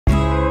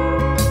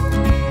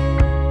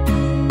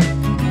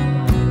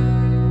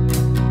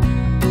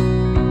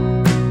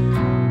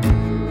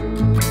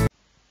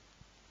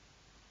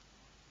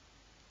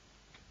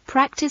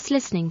Practice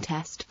listening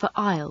test for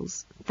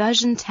Ielts,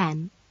 version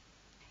 10.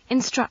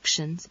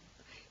 Instructions.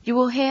 You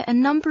will hear a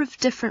number of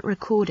different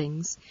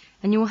recordings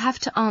and you will have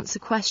to answer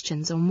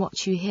questions on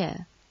what you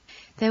hear.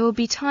 There will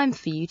be time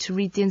for you to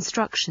read the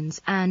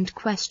instructions and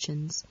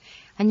questions,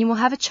 and you will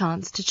have a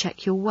chance to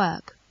check your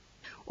work.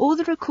 All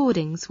the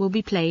recordings will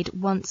be played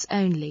once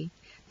only.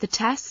 The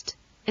test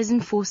is in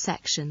 4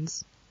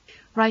 sections.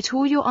 Write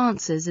all your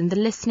answers in the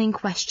listening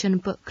question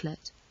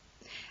booklet.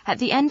 At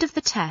the end of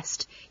the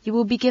test, you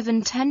will be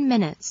given 10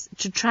 minutes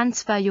to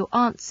transfer your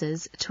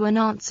answers to an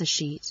answer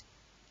sheet.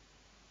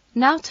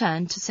 Now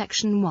turn to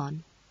Section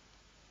 1.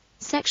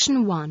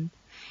 Section 1.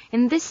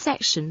 In this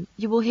section,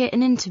 you will hear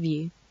an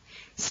interview.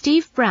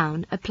 Steve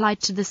Brown applied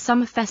to the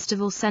Summer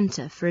Festival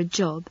Centre for a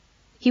job.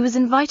 He was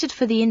invited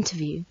for the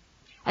interview.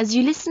 As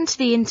you listen to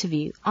the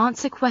interview,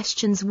 answer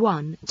questions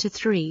 1 to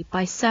 3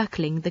 by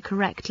circling the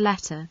correct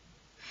letter.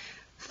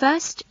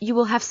 First, you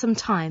will have some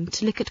time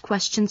to look at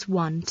questions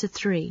 1 to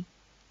 3.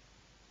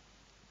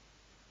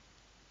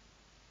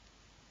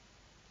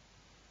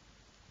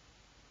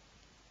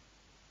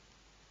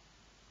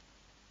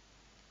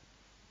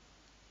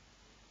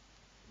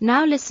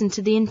 Now listen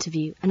to the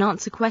interview and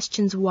answer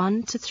questions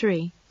 1 to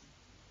 3.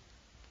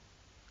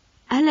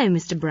 Hello,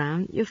 Mr.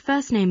 Brown. Your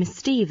first name is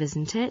Steve,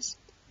 isn't it?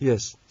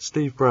 Yes,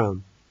 Steve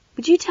Brown.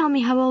 Would you tell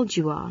me how old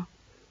you are?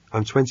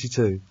 I'm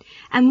 22.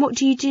 And what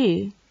do you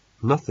do?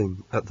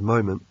 Nothing at the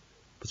moment,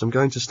 but I'm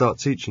going to start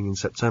teaching in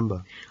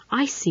September.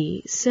 I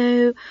see.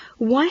 So,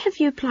 why have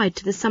you applied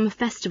to the Summer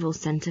Festival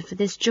Centre for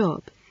this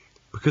job?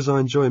 Because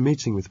I enjoy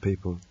meeting with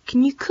people.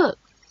 Can you cook?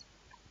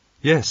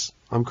 Yes,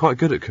 I'm quite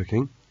good at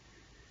cooking.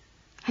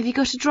 Have you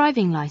got a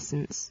driving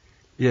licence?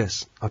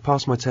 Yes, I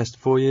passed my test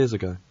 4 years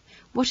ago.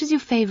 What is your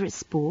favourite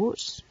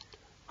sport?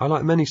 I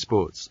like many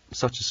sports,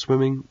 such as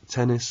swimming,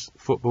 tennis,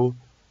 football,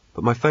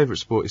 but my favourite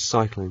sport is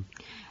cycling.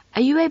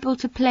 Are you able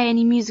to play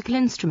any musical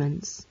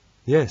instruments?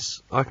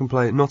 Yes, I can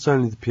play not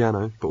only the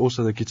piano, but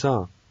also the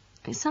guitar.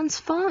 It sounds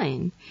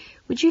fine.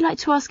 Would you like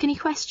to ask any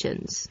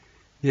questions?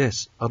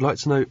 Yes, I'd like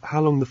to know how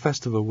long the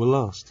festival will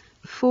last.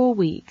 4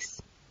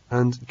 weeks.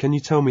 And can you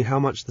tell me how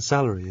much the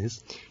salary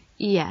is?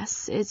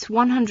 Yes, it's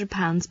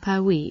 £100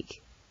 per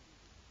week.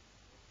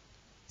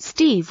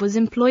 Steve was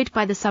employed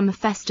by the Summer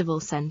Festival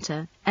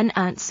Centre and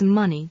earned some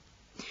money.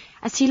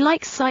 As he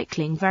likes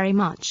cycling very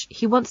much,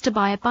 he wants to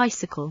buy a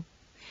bicycle.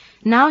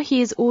 Now he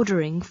is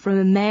ordering from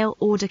a mail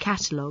order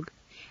catalogue.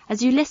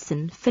 As you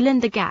listen, fill in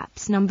the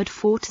gaps numbered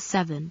 4 to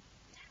 7.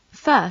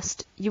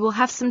 First, you will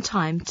have some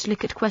time to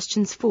look at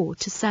questions 4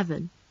 to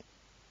 7.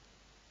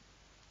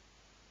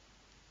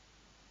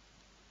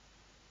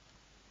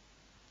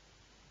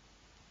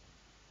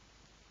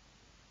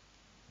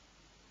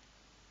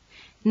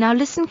 Now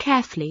listen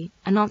carefully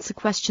and answer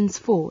questions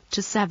 4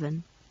 to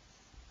 7.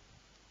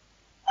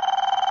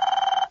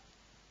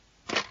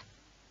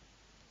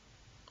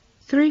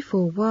 Three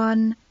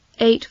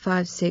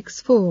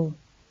 8564.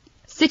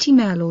 City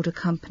Mail Order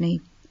Company.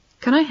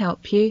 Can I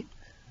help you?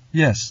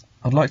 Yes,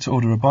 I'd like to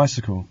order a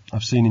bicycle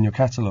I've seen in your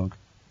catalogue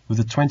with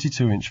a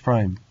 22-inch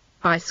frame.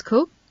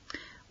 Bicycle?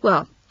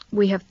 Well,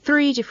 we have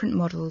 3 different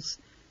models.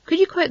 Could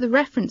you quote the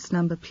reference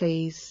number,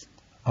 please?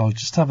 I'll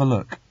just have a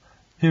look.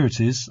 Here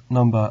it is,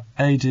 number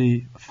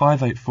AD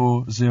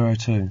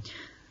 58402.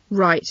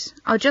 Right,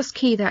 I'll just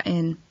key that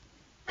in.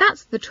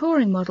 That's the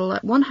touring model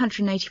at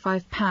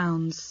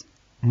 £185.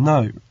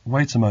 No,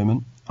 wait a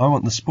moment. I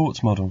want the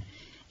sports model.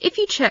 If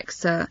you check,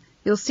 sir,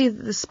 you'll see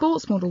that the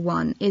sports model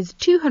one is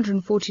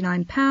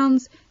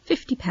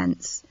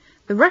 £249.50.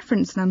 The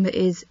reference number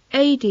is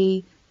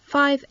AD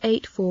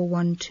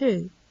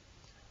 58412.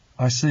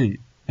 I see.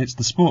 It's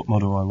the sport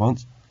model I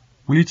want.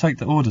 Will you take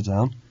the order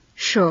down?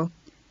 Sure.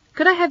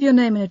 Could I have your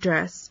name and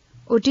address,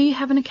 or do you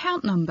have an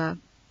account number?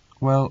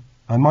 Well,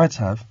 I might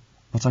have,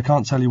 but I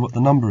can't tell you what the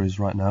number is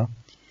right now.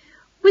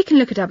 We can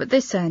look it up at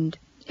this end.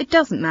 It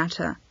doesn't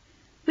matter.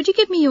 Would you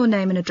give me your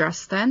name and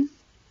address then?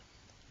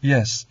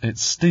 Yes,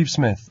 it's Steve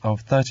Smith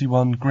of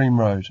 31 Green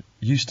Road,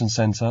 Euston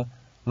Centre,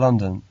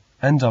 London,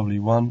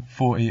 NW1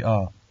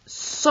 4ER.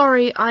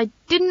 Sorry, I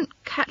didn't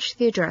catch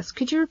the address.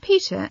 Could you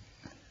repeat it?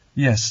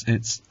 Yes,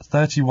 it's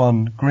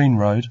 31 Green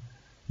Road,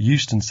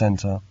 Euston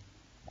Centre.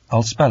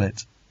 I'll spell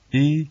it.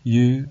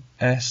 EUSTON,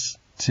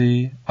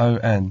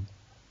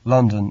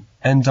 London,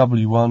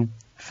 NW1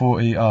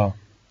 4ER.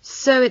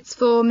 So it's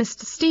for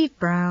Mr. Steve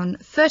Brown,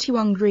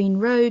 31 Green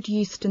Road,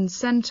 Euston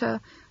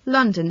Centre,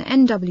 London,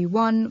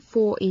 NW1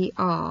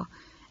 4ER.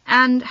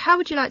 And how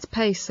would you like to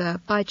pay, sir?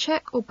 By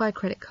cheque or by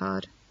credit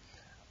card?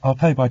 I'll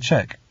pay by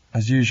cheque,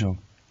 as usual.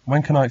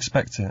 When can I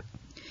expect it?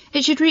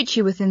 It should reach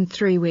you within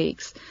 3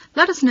 weeks.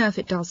 Let us know if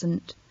it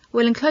doesn't.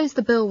 We'll enclose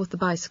the bill with the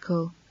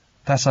bicycle.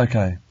 That's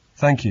okay.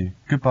 Thank you.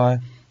 Goodbye.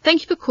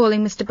 Thank you for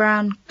calling, Mr.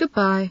 Brown.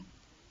 Goodbye.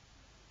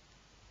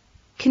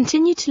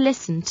 Continue to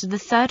listen to the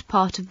third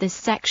part of this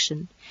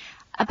section.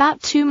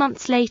 About 2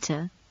 months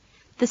later,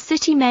 the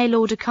City Mail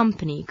Order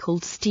Company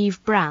called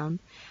Steve Brown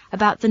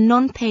about the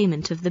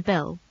non-payment of the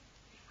bill.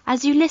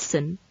 As you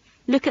listen,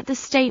 look at the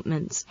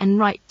statements and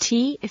write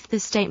T if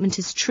the statement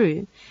is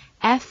true,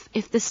 F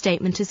if the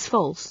statement is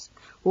false.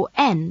 or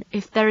N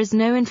if there is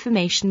no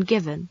information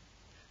given.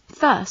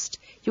 First,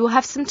 you will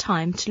have some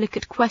time to look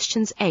at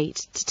questions 8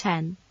 to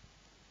 10.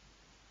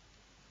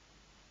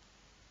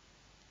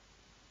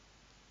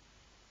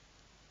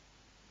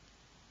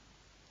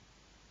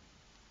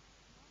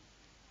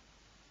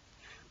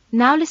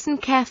 Now listen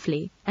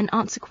carefully and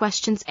answer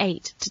questions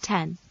 8 to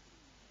 10.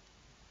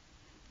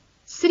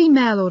 City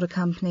Mail Order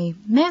Company.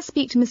 May I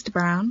speak to Mr.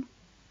 Brown?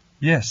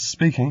 Yes,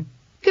 speaking.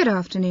 Good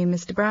afternoon,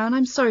 Mr. Brown.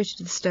 I'm sorry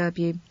to disturb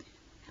you.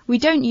 We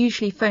don't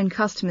usually phone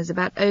customers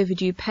about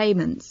overdue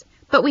payments,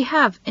 but we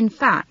have, in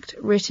fact,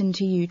 written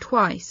to you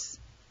twice.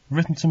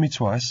 Written to me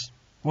twice?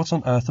 What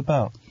on earth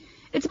about?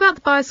 It's about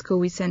the bicycle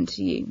we sent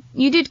to you.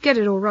 You did get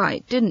it all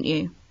right, didn't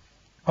you?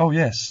 Oh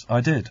yes,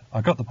 I did.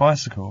 I got the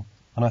bicycle,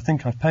 and I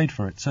think I've paid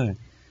for it too.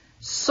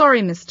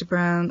 Sorry, Mr.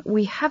 Brown,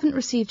 we haven't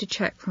received a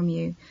cheque from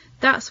you.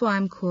 That's why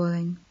I'm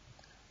calling.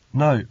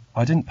 No,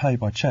 I didn't pay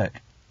by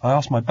cheque. I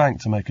asked my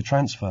bank to make a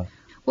transfer.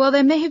 Well,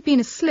 there may have been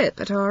a slip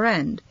at our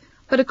end,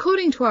 but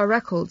according to our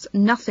records,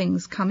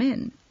 nothing's come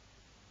in.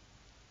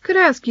 Could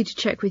I ask you to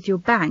check with your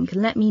bank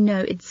and let me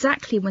know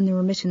exactly when the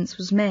remittance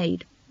was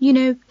made? You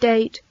know,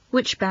 date,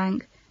 which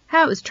bank,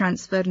 how it was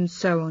transferred and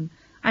so on.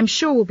 I'm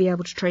sure we'll be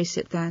able to trace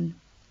it then.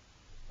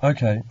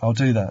 OK, I'll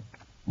do that.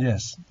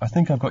 Yes, I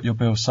think I've got your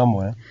bill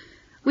somewhere.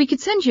 We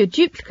could send you a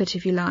duplicate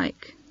if you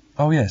like.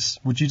 Oh yes,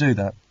 would you do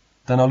that?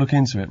 Then I'll look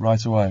into it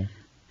right away.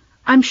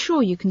 I'm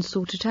sure you can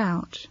sort it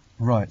out.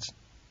 Right.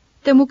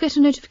 Then we'll get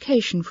a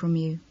notification from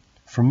you.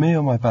 From me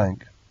or my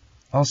bank?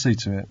 I'll see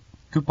to it.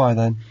 Goodbye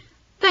then.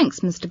 Thanks,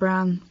 Mr.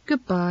 Brown.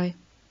 Goodbye.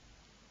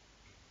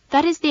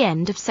 That is the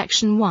end of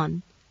section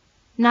 1.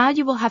 Now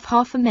you will have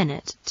half a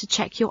minute to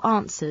check your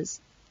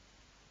answers.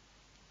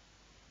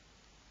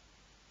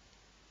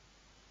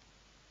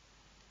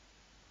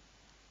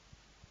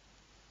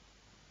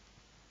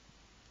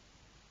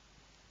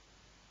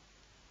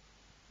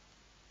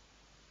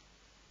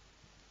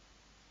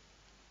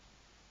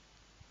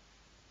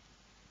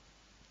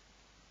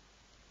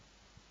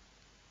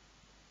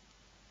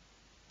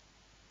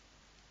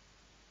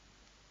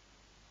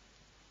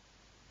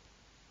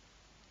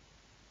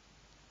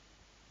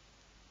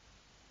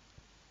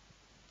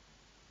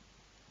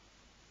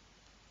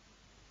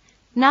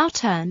 Now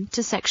turn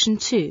to Section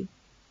 2.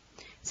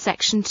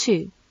 Section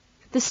 2.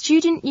 The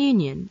Student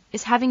Union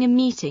is having a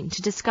meeting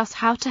to discuss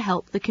how to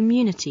help the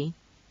community.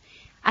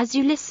 As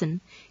you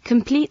listen,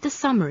 complete the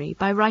summary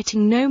by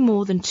writing no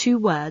more than 2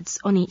 words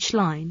on each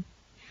line.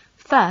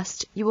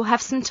 First, you will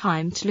have some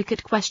time to look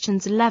at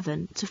questions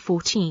 11 to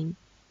 14.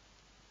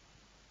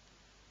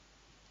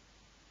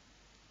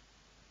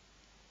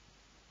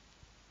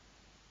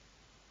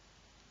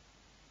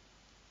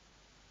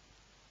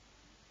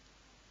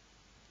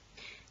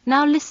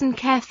 Now listen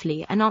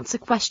carefully and answer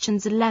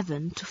questions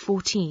 11 to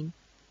 14.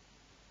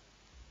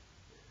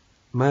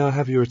 May I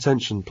have your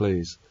attention,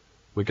 please?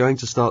 We're going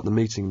to start the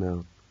meeting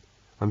now.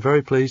 I'm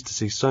very pleased to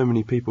see so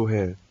many people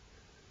here.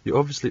 You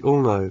obviously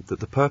all know that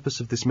the purpose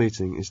of this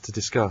meeting is to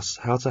discuss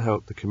how to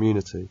help the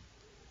community.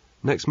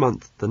 Next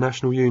month, the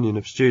National Union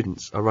of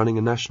Students are running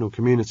a National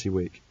Community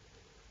Week.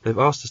 They've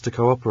asked us to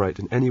cooperate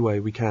in any way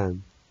we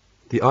can.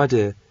 The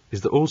idea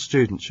is that all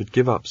students should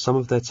give up some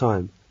of their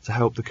time to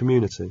help the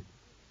community.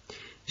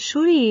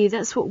 Surely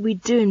that's what we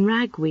do in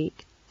Rag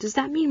Week. Does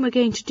that mean we're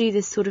going to do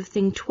this sort of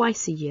thing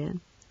twice a year?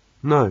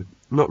 No,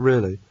 not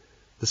really.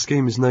 The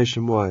scheme is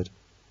nationwide.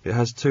 It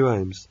has 2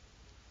 aims: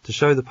 to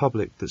show the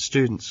public that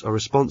students are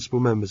responsible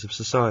members of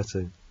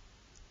society,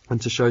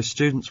 and to show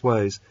students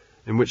ways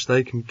in which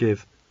they can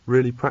give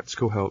really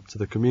practical help to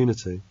the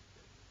community.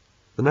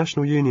 The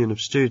National Union of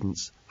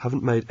Students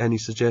haven't made any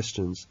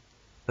suggestions.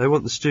 They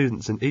want the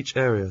students in each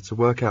area to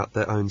work out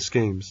their own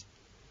schemes.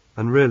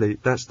 And really,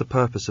 that's the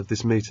purpose of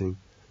this meeting,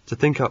 to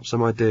think up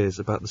some ideas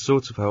about the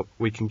sort of help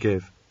we can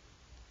give.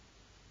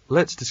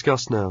 Let's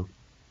discuss now.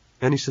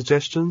 Any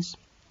suggestions?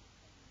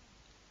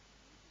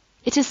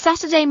 It is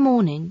Saturday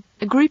morning.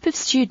 A group of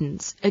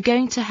students are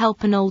going to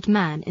help an old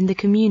man in the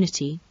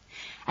community.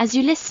 As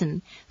you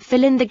listen,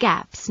 fill in the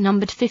gaps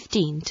numbered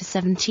 15 to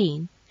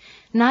 17.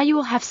 Now you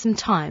will have some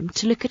time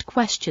to look at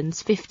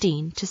questions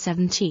 15 to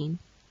 17.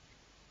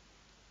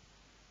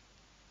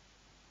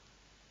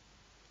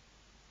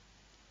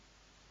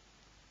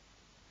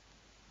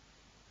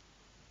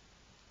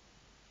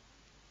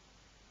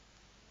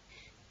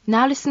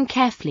 Now listen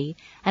carefully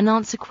and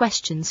answer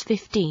questions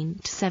 15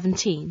 to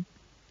 17.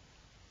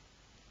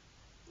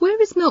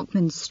 Where is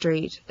Milkman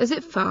Street? Is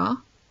it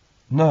far?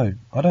 No,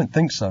 I don't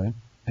think so.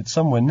 It's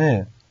somewhere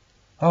near.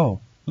 Oh,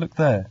 look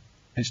there.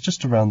 It's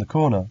just around the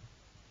corner.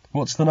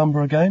 What's the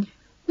number again?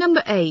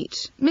 Number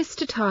 8.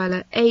 Mr.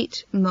 Tyler,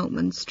 8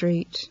 Milkman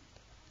Street.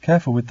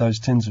 Careful with those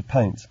tins of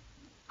paint.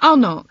 I'll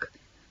knock.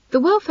 The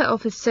welfare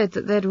office said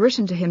that they'd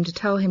written to him to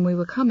tell him we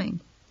were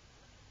coming.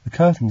 The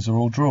curtains are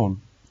all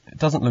drawn. It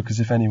doesn't look as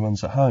if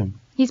anyone's at home.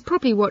 He's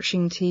probably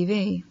watching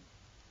TV.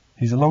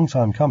 He's a long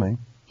time coming.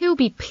 He'll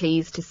be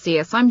pleased to see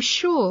us, I'm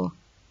sure.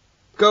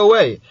 Go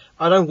away.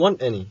 I don't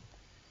want any.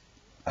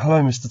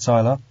 Hello, Mr.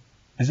 Tyler.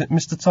 Is it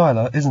Mr.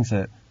 Tyler, isn't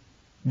it?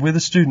 We're the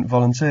student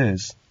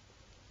volunteers.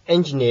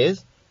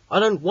 Engineers? I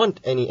don't want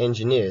any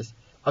engineers.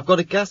 I've got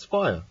a gas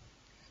fire.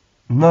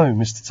 No,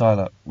 Mr.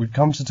 Tyler, we've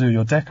come to do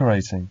your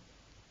decorating.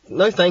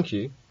 No, thank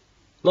you.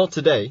 Not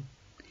today.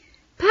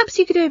 Perhaps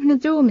you could open the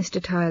door,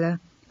 Mr. Tyler.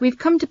 We've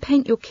come to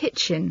paint your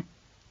kitchen.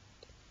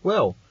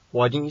 Well,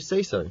 why didn't you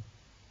say so?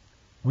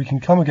 We can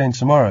come again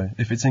tomorrow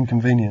if it's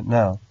inconvenient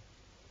now.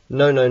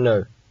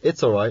 No.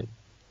 It's all right.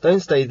 Don't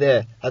stay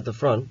there at the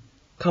front.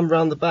 Come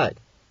round the back.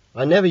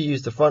 I never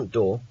use the front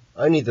door,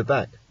 only the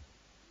back.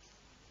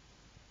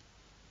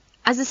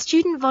 As a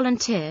student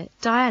volunteer,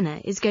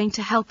 Diana is going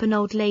to help an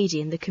old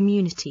lady in the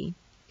community.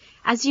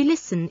 As you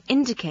listen,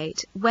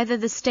 indicate whether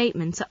the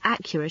statements are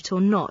accurate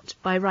or not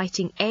by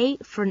writing A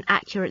for an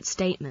accurate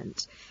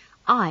statement,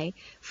 I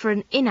for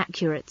an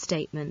inaccurate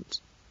statement,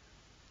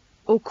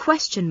 or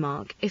question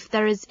mark if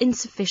there is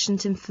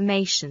insufficient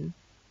information.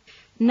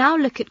 Now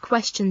look at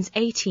questions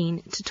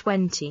 18 to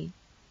 20.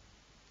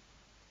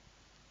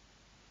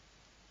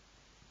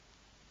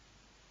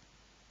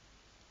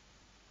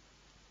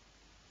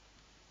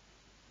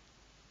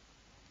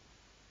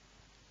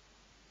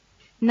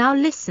 Now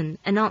listen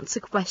and answer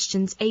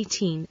questions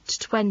 18 to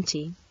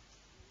 20.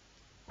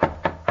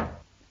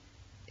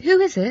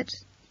 Who is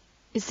it?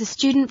 It's the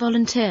student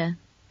volunteer.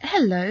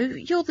 Hello,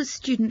 you're the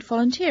student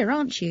volunteer,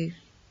 aren't you?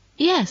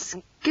 Yes,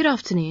 good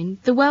afternoon.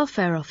 The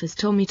welfare office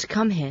told me to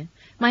come here.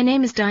 My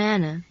name is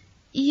Diana.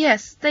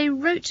 Yes, they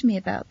wrote to me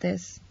about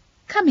this.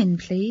 Come in,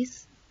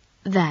 please.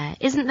 There,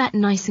 isn't that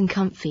nice and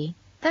comfy?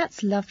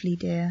 That's lovely,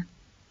 dear.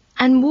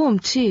 And warm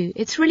too.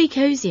 It's really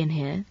cosy in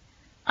here.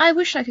 I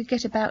wish I could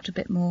get about a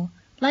bit more,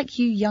 like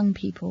you young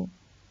people.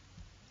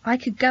 I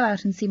could go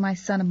out and see my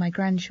son and my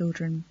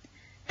grandchildren.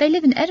 They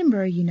live in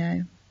Edinburgh, you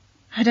know.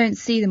 I don't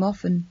see them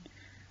often.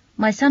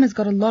 My son has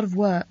got a lot of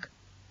work.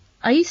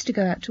 I used to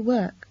go out to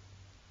work.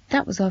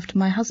 That was after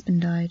my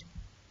husband died.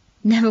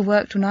 Never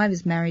worked when I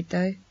was married,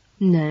 though.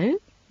 No?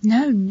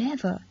 No,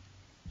 never.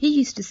 He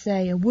used to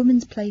say a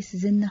woman's place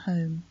is in the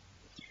home.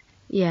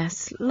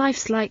 Yes,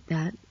 life's like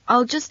that.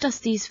 I'll just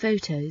dust these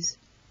photos.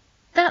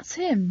 That's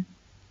him,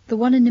 the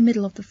one in the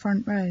middle of the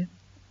front row.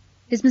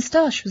 His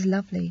moustache was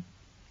lovely.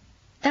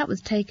 That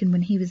was taken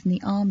when he was in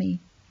the army.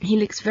 He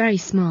looks very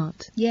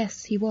smart.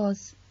 Yes, he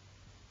was.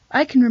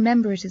 I can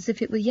remember it as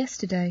if it were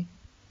yesterday.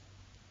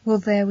 Well,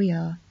 there we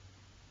are.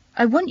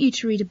 I want you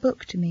to read a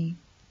book to me.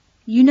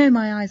 You know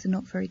my eyes are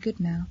not very good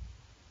now.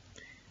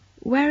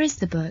 Where is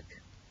the book?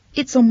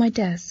 It's on my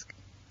desk.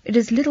 It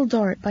is Little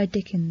Dorrit by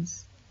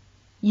Dickens.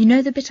 You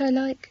know the bit I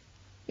like?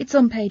 It's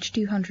on page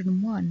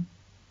 201.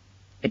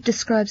 It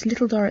describes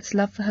Little Dorrit's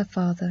love for her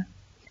father.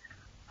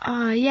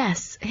 Ah,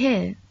 yes,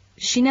 here.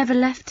 She never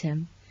left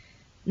him.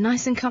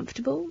 Nice and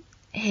comfortable?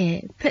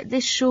 Here, put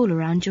this shawl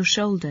around your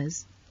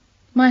shoulders.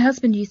 My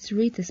husband used to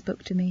read this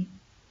book to me.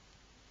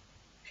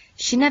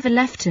 She never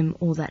left him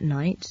all that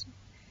night,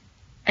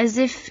 as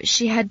if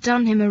she had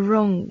done him a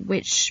wrong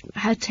which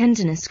her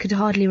tenderness could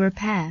hardly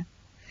repair.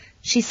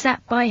 She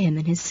sat by him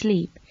in his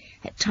sleep,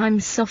 at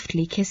times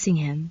softly kissing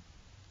him.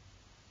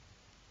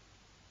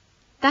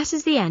 That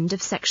is the end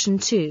of section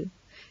 2.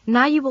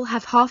 Now you will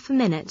have half a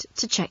minute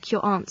to check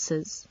your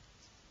answers.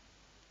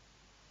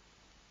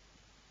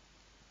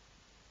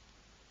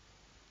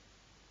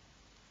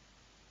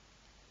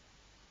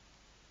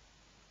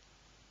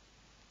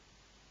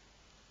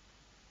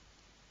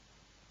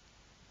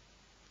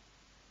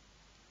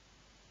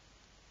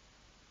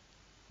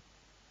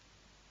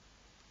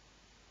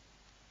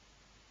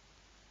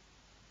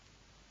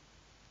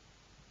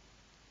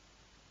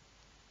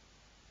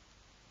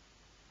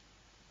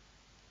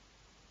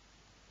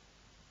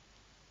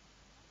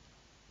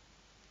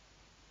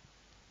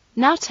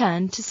 Now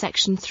turn to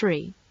section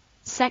 3.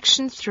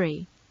 Section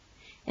 3.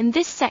 In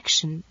this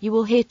section, you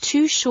will hear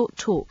 2 short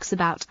talks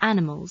about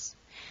animals.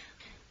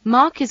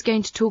 Mark is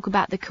going to talk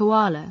about the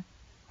koala.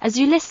 As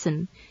you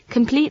listen,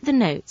 complete the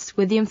notes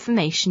with the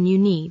information you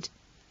need.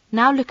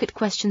 Now look at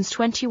questions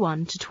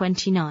 21 to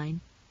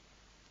 29.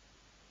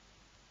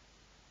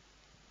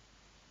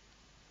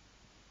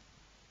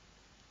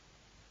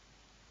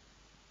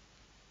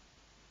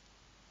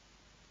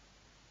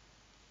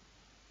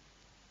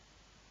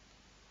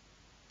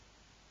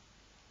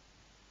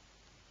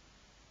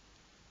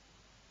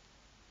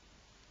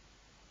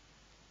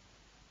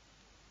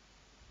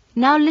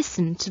 Now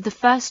listen to the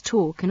first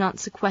talk and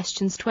answer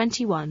questions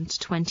 21 to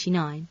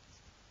 29.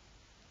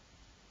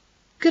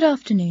 Good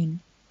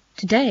afternoon.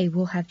 Today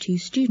we'll have 2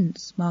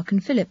 students, Mark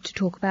and Philip, to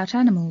talk about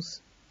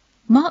animals.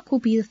 Mark will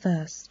be the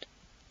first.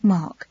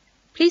 Mark,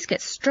 please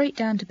get straight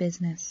down to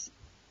business.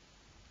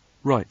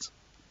 Right.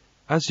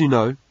 As you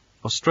know,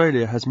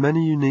 Australia has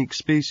many unique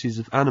species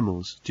of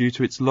animals due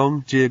to its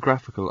long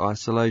geographical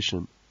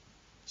isolation,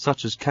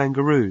 such as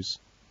kangaroos,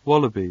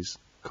 wallabies,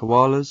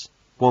 koalas,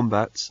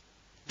 wombats,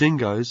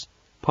 dingoes,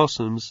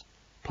 possums,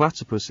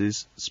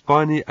 platypuses,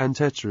 spiny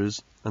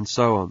anteteras, and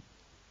so on.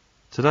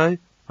 Today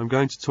I'm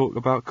going to talk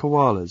about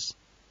koalas.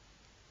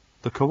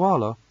 The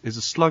koala is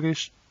a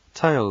sluggish,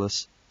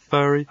 tailless,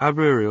 furry,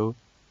 arboreal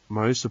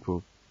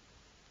marsupial.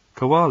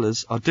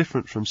 Koalas are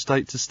different from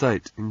state to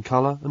state in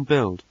colour and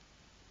build.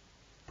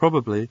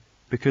 Probably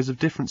because of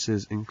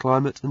differences in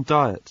climate and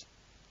diet.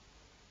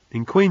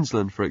 In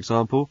Queensland, for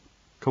example,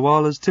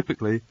 koalas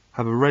typically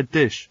have a red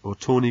dish or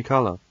tawny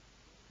colour.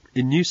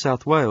 In New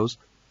South Wales,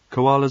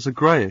 koalas are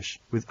greyish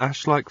with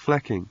ash-like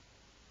flecking.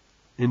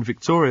 In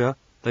Victoria,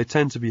 they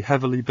tend to be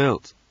heavily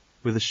built,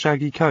 with a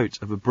shaggy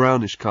coat of a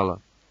brownish colour.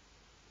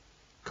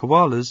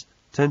 Koalas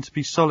tend to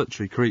be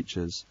solitary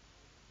creatures.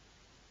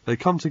 They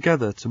come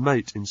together to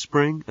mate in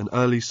spring and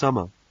early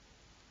summer.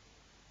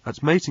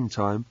 At mating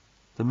time,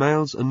 the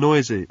males are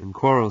noisy and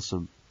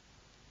quarrelsome.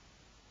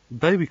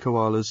 Baby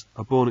koalas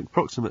are born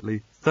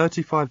approximately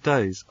 35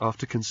 days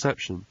after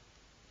conception.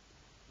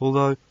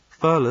 Although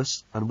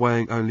furless and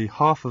weighing only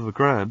half of a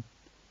gram,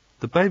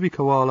 the baby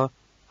koala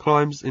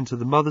climbs into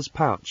the mother's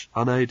pouch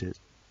unaided.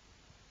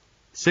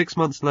 6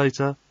 months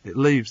later, it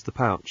leaves the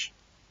pouch.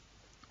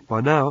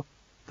 By now,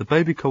 the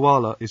baby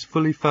koala is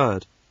fully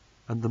furred,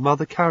 and the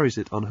mother carries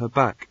it on her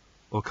back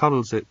or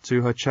cuddles it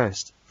to her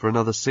chest for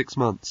another 6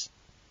 months.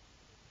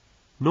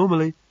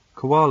 Normally,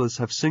 koalas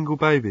have single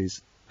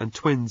babies, and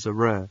twins are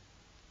rare.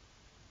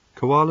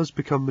 Koalas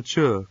become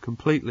mature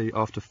completely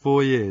after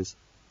 4 years,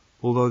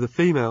 although the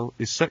female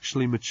is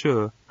sexually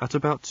mature at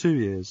about 2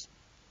 years.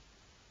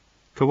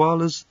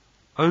 Koalas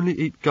only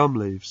eat gum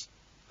leaves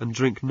and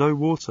drink no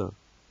water.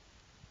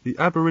 The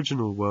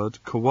Aboriginal word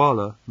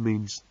koala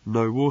means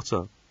no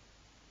water.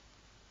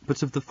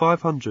 But of the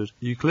 500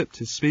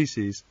 eucalyptus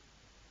species,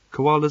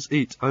 koalas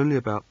eat only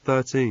about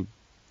 13.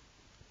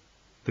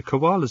 The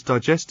koala's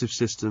digestive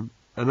system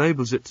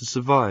enables it to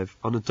survive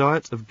on a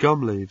diet of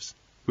gum leaves,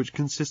 which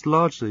consist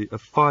largely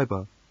of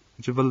fibre,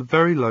 which have a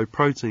very low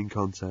protein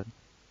content.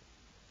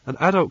 An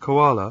adult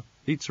koala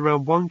eats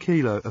around 1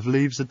 kilo of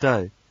leaves a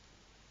day.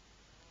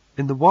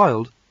 In the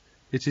wild,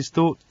 it is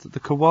thought that the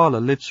koala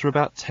lives for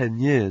about 10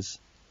 years,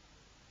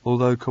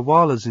 although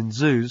koalas in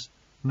zoos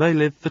may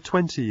live for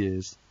 20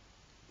 years.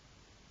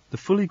 The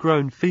fully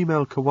grown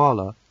female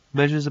koala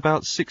measures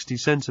about 60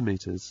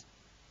 centimetres.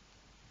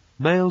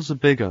 Males are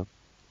bigger,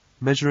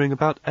 measuring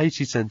about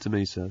 80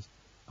 centimetres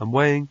and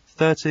weighing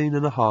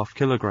 13.5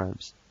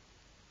 kilograms.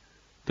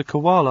 The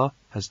koala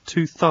has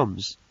 2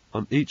 thumbs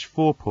on each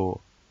forepaw,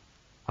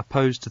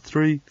 opposed to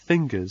 3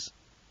 fingers.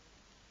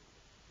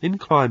 In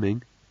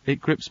climbing,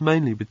 it grips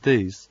mainly with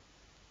these,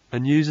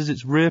 and uses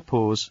its rear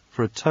paws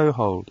for a toe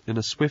hold in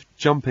a swift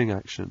jumping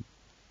action.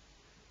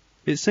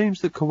 It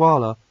seems that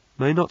koala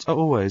may not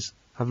always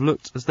have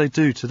looked as they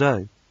do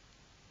today.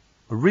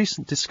 A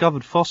recent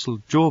discovered fossil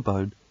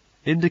jawbone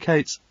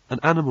indicates an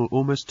animal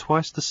almost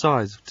twice the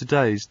size of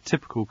today's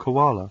typical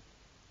koala.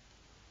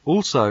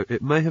 Also,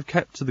 it may have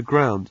kept to the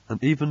ground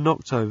and even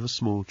knocked over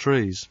small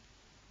trees.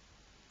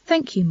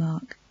 Thank you,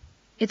 Mark.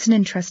 It's an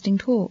interesting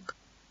talk.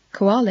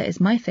 Koala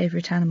is my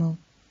favourite animal.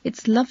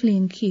 It's lovely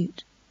and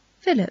cute.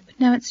 Philip,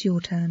 now it's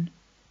your turn.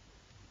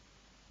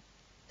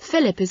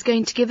 Philip is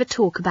going to give a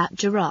talk about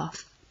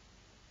giraffe.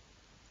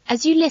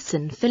 As you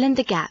listen, fill in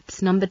the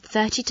gaps numbered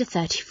 30 to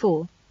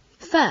 34.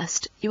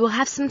 First, you will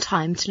have some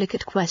time to look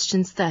at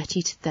questions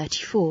 30 to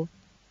 34.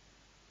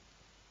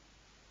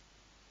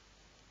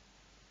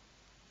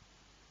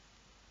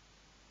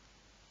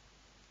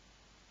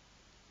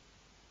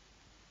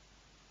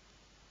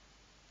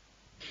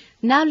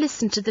 Now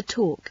listen to the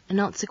talk and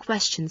answer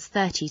questions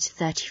 30 to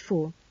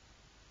 34.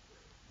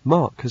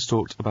 Mark has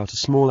talked about a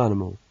small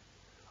animal.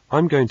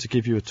 I'm going to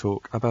give you a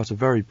talk about a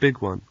very big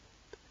one.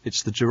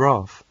 It's the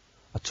giraffe,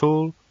 a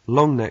tall,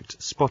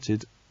 long-necked,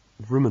 spotted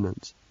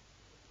ruminant.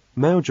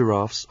 Male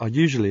giraffes are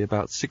usually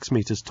about 6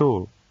 meters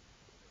tall.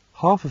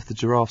 Half of the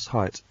giraffe's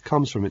height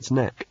comes from its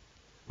neck,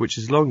 which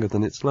is longer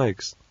than its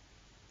legs.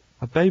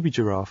 A baby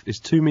giraffe is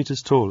 2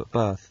 meters tall at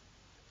birth.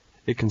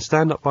 It can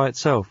stand up by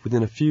itself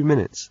within a few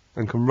minutes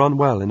and can run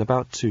well in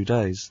about 2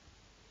 days.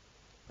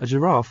 A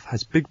giraffe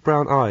has big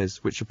brown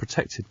eyes which are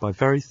protected by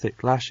very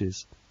thick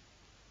lashes.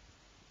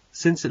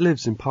 Since it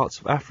lives in parts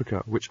of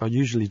Africa which are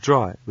usually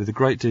dry with a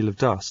great deal of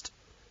dust,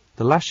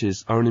 the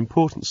lashes are an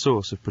important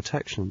source of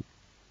protection.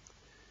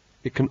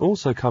 It can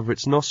also cover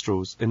its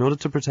nostrils in order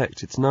to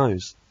protect its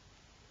nose.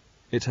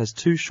 It has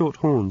 2 short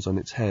horns on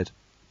its head.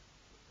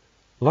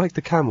 Like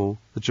the camel,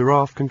 the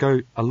giraffe can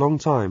go a long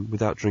time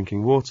without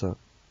drinking water.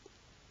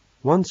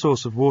 One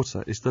source of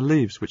water is the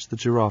leaves which the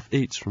giraffe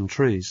eats from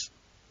trees.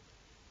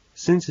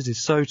 Since it is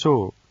so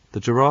tall, the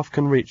giraffe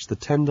can reach the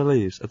tender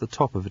leaves at the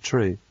top of a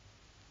tree.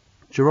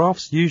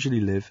 Giraffes usually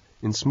live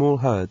in small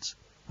herds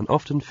and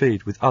often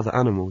feed with other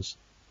animals.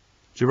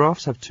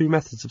 Giraffes have 2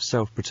 methods of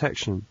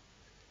self-protection.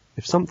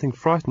 If something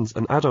frightens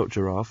an adult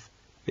giraffe,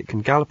 it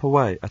can gallop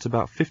away at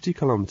about 50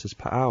 kilometers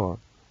per hour,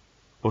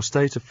 or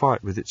stay to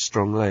fight with its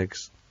strong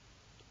legs.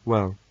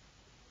 Well,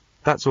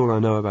 that's all I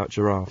know about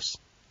giraffes.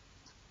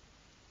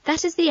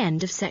 That is the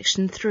end of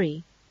section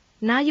 3.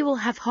 Now you will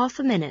have half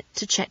a minute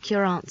to check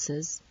your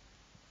answers.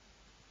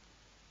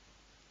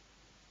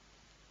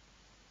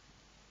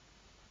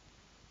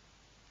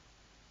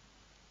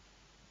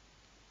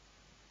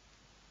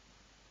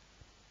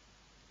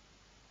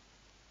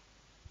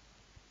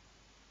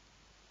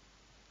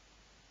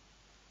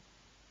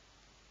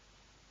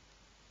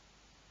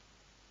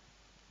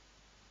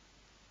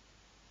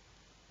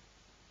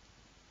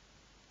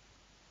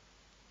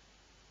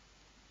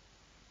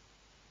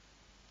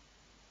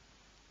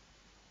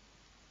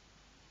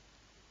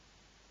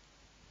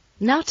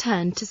 Now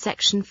turn to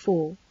Section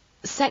 4.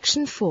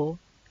 Section 4.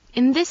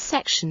 In this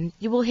section,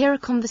 you will hear a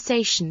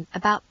conversation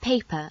about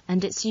paper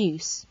and its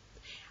use.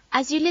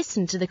 As you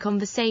listen to the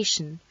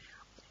conversation,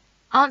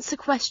 answer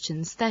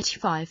questions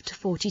 35 to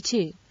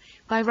 42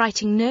 by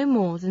writing no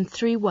more than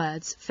 3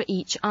 words for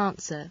each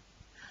answer.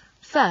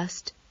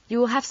 First, you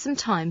will have some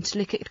time to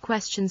look at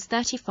questions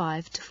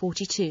 35 to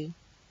 42.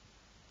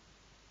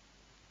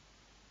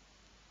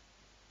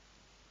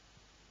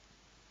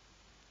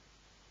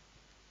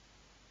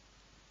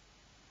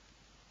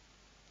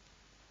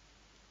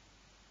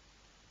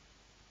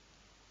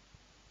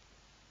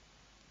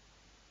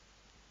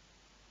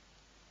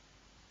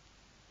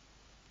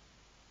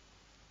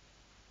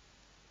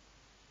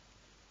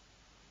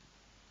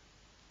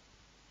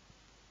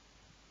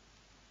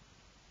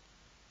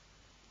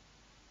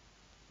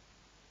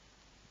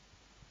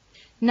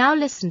 Now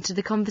listen to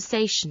the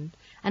conversation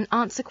and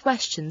answer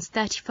questions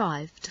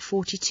 35 to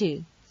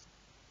 42.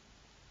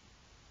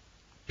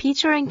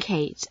 Peter and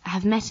Kate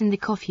have met in the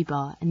coffee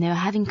bar and they are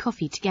having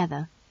coffee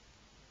together.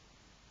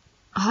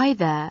 Hi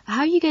there, how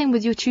are you going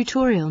with your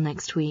tutorial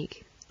next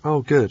week?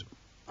 Oh, good.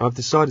 I've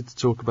decided to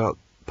talk about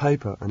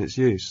paper and its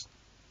use.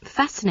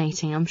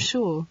 Fascinating, I'm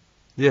sure.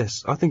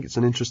 Yes, I think it's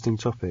an interesting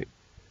topic.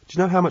 Do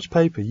you know how much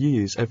paper you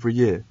use every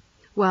year?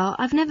 Well,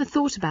 I've never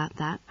thought about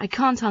that. I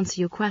can't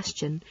answer your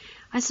question.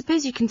 I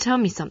suppose you can tell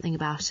me something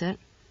about it.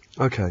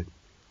 OK.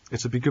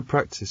 It'll be good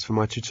practice for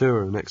my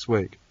tutorial next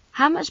week.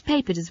 How much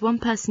paper does one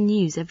person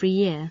use every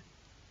year?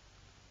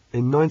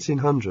 In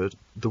 1900,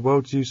 the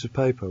world's use of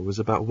paper was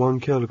about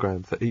 1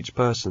 kilogram for each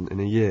person in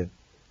a year.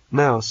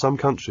 Now, some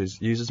countries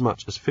use as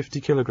much as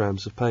 50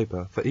 kilograms of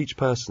paper for each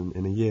person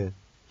in a year.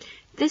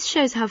 This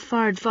shows how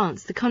far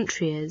advanced the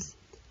country is.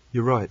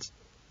 You're right.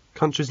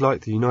 Countries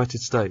like the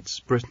United States,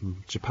 Britain,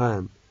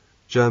 Japan,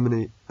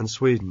 Germany and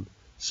Sweden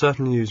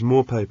certainly use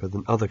more paper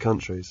than other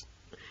countries.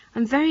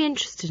 I'm very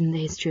interested in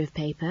the history of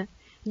paper. Are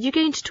you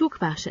going to talk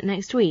about it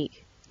next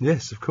week?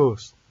 Yes, of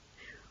course.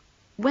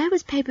 Where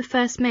was paper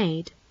first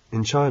made?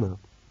 In China.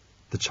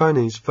 The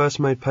Chinese first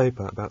made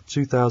paper about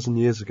 2,000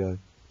 years ago.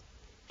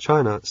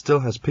 China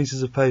still has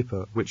pieces of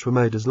paper which were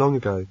made as long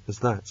ago as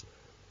that.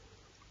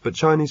 But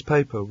Chinese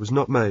paper was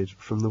not made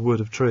from the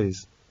wood of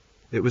trees.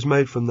 It was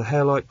made from the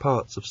hair-like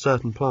parts of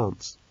certain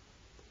plants.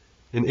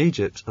 In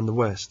Egypt and the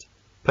West,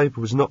 paper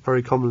was not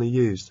very commonly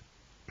used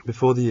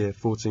before the year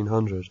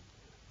 1400.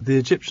 The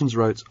Egyptians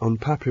wrote on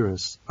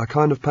papyrus, a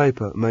kind of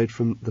paper made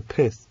from the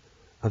pith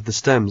of the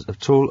stems of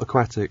tall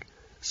aquatic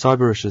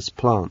cyperaceous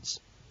plants.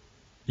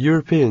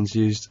 Europeans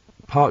used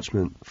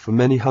parchment for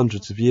many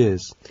hundreds of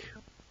years.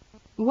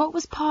 What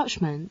was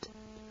parchment?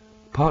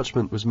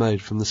 Parchment was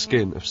made from the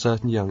skin of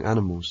certain young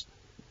animals.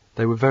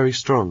 They were very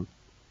strong.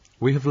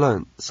 We have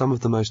learnt some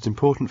of the most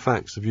important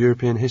facts of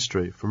European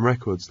history from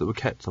records that were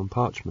kept on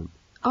parchment.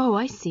 Oh,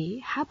 I see.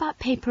 How about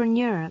paper in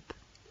Europe?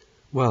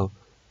 Well,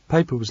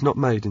 paper was not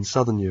made in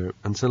southern Europe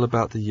until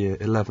about the year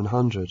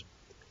 1100.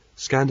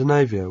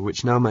 Scandinavia,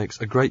 which now makes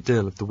a great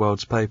deal of the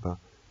world's paper,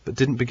 but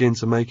didn't begin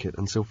to make it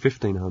until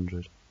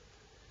 1500.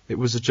 It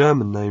was a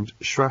German named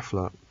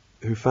Schraffler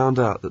who found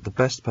out that the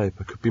best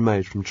paper could be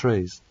made from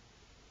trees.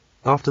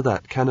 After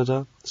that,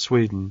 Canada,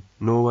 Sweden,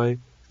 Norway,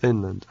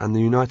 Finland and the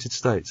United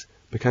States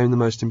became the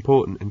most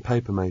important in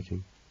paper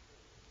making.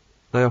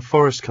 They are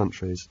forest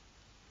countries.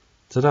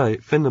 Today,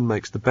 Finland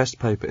makes the best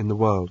paper in the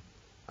world,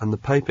 and the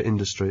paper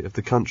industry of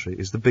the country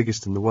is the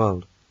biggest in the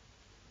world.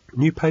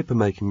 New paper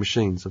making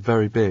machines are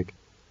very big,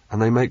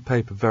 and they make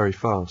paper very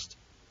fast.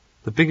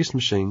 The biggest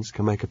machines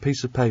can make a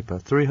piece of paper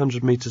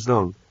 300 meters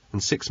long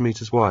and 6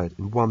 meters wide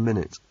in 1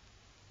 minute.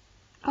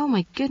 Oh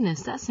my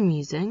goodness, that's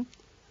amusing.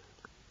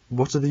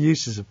 What are the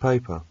uses of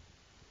paper?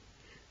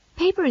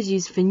 Paper is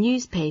used for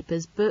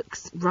newspapers,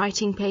 books,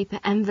 writing paper,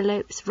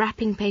 envelopes,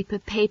 wrapping paper,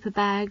 paper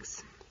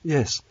bags.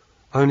 Yes,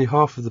 only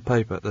half of the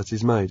paper that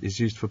is made is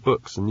used for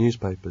books and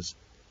newspapers.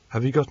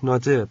 Have you got an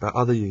idea about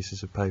other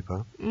uses of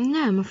paper?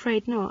 No, I'm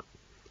afraid not.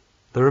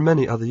 There are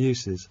many other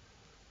uses.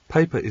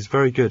 Paper is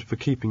very good for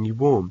keeping you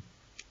warm.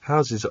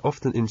 Houses are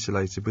often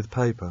insulated with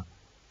paper.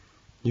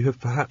 You have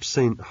perhaps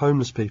seen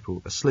homeless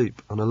people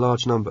asleep on a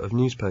large number of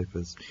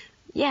newspapers.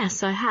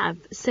 Yes, I have.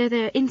 So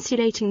they're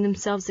insulating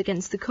themselves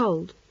against the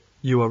cold.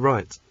 You are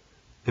right.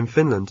 In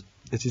Finland,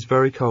 it is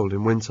very cold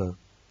in winter.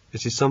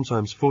 It is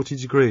sometimes 40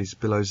 degrees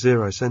below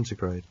 0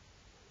 centigrade.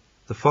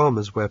 The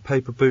farmers wear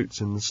paper boots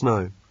in the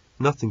snow.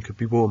 Nothing could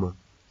be warmer.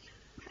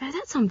 Oh,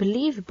 that's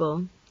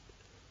unbelievable.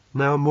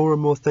 Now more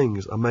and more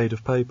things are made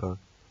of paper.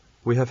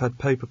 We have had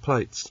paper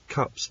plates,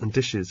 cups and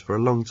dishes for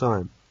a long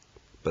time.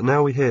 But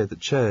now we hear that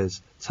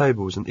chairs,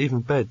 tables and even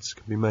beds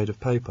can be made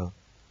of paper.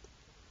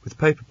 With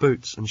paper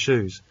boots and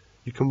shoes,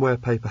 you can wear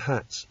paper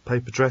hats,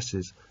 paper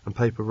dresses and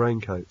paper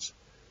raincoats.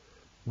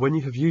 When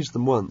you have used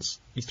them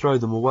once, you throw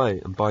them away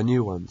and buy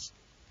new ones.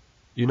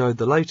 You know,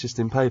 the latest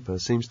in paper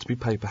seems to be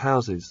paper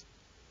houses.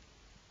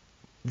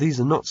 These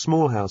are not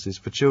small houses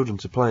for children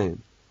to play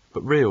in,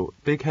 but real,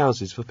 big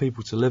houses for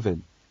people to live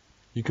in.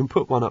 You can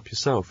put one up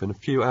yourself in a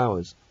few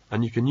hours,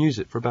 and you can use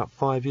it for about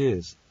 5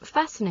 years.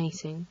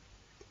 Fascinating.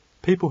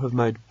 People have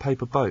made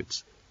paper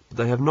boats, but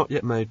they have not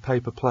yet made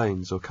paper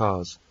planes or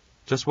cars.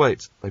 Just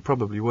wait, they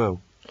probably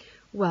will.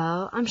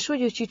 Well, I'm sure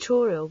your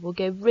tutorial will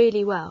go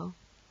really well.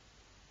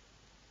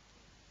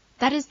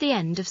 That is the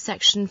end of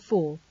section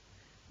 4.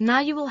 Now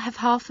you will have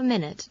half a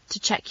minute to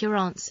check your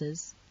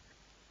answers.